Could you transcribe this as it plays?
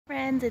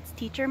friends, it's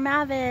Teacher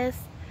Mavis.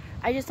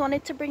 I just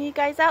wanted to bring you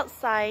guys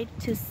outside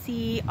to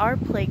see our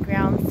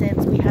playground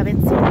since we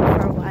haven't seen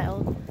it for a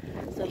while.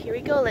 So here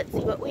we go, let's see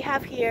what we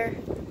have here.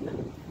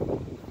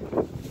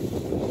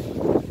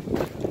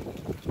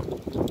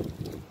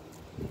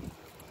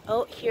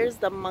 Oh, here's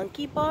the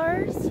monkey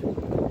bars.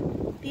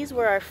 These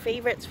were our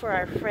favorites for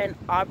our friend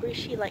Aubrey.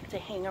 She liked to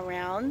hang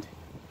around.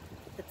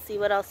 Let's see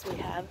what else we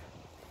have.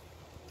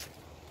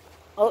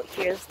 Oh,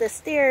 here's the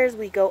stairs.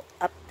 We go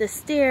up the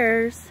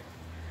stairs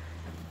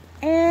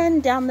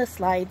and down the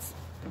slides.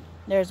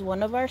 There's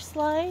one of our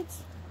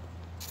slides.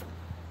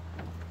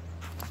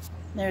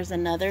 There's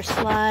another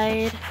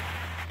slide,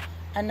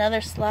 and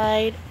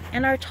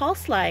our tall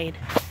slide.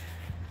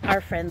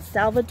 Our friends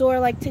Salvador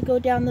like to go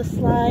down the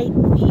slide.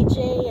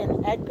 BJ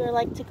and Edgar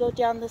like to go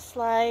down the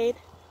slide.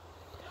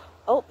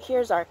 Oh,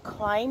 here's our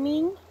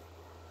climbing.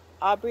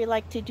 Aubrey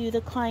liked to do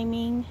the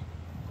climbing.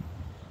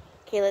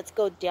 Okay, let's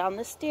go down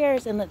the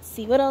stairs and let's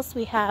see what else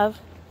we have.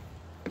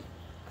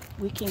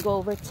 We can go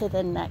over to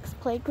the next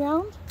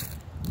playground.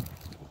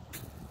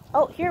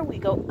 Oh, here we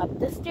go up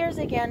the stairs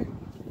again.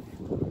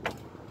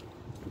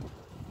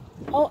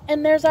 Oh,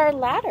 and there's our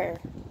ladder.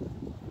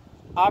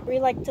 Aubrey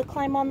liked to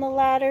climb on the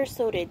ladder,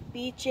 so did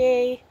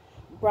BJ.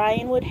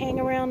 Brian would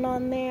hang around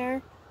on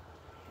there.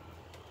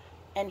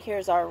 And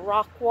here's our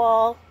rock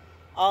wall.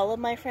 All of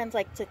my friends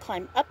like to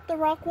climb up the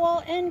rock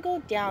wall and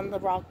go down the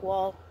rock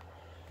wall.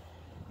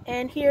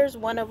 And here's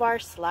one of our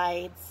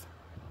slides.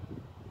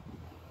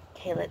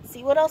 Okay, let's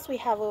see what else we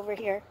have over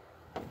here.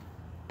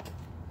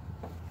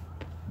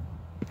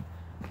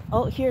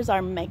 Oh, here's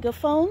our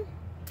megaphone.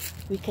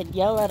 We could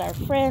yell at our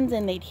friends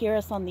and they'd hear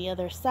us on the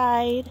other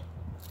side.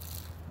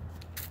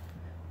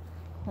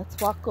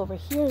 Let's walk over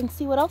here and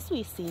see what else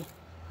we see.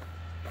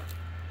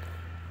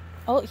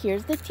 Oh,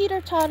 here's the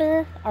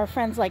teeter-totter. Our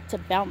friends like to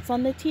bounce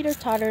on the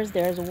teeter-totters.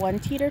 There's one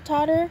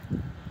teeter-totter.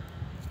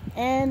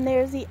 And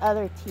there's the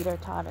other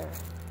teeter-totter.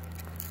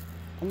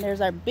 And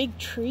there's our big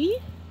tree.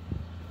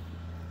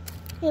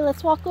 Okay,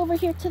 let's walk over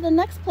here to the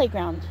next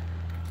playground.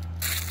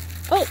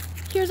 Oh,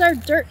 here's our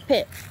dirt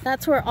pit.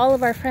 That's where all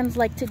of our friends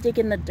like to dig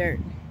in the dirt.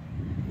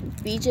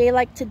 BJ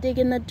liked to dig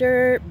in the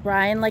dirt.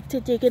 Brian liked to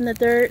dig in the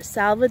dirt.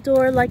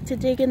 Salvador liked to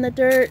dig in the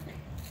dirt.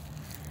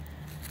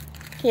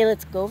 Okay,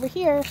 let's go over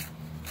here.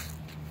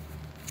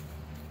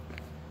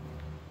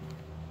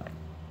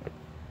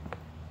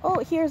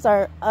 Oh, here's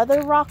our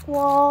other rock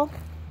wall.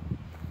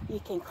 You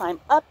can climb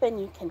up and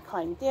you can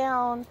climb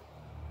down.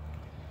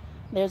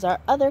 There's our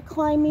other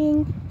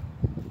climbing.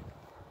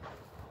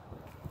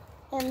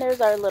 And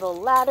there's our little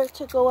ladder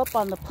to go up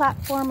on the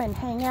platform and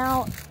hang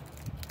out.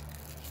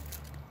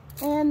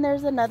 And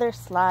there's another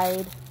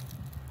slide.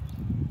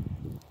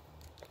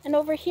 And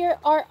over here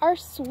are our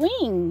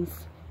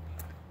swings.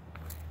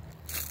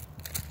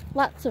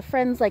 Lots of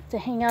friends like to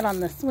hang out on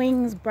the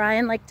swings.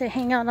 Brian liked to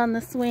hang out on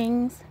the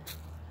swings.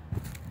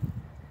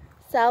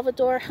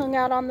 Salvador hung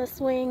out on the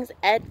swings.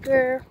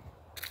 Edgar.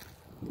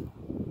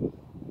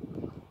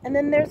 And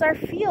then there's our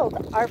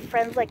field. Our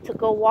friends like to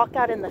go walk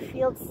out in the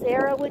field.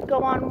 Sarah would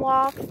go on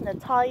walks.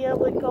 Natalia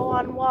would go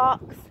on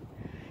walks.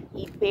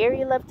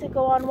 Barry loved to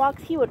go on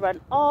walks. He would run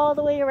all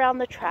the way around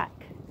the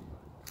track.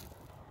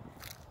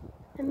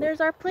 And there's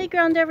our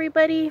playground,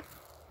 everybody.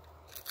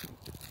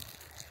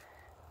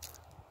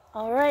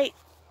 All right.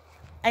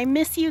 I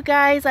miss you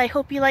guys. I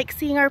hope you like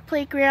seeing our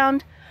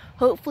playground.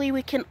 Hopefully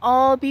we can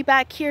all be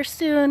back here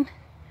soon.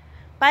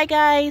 Bye,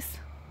 guys.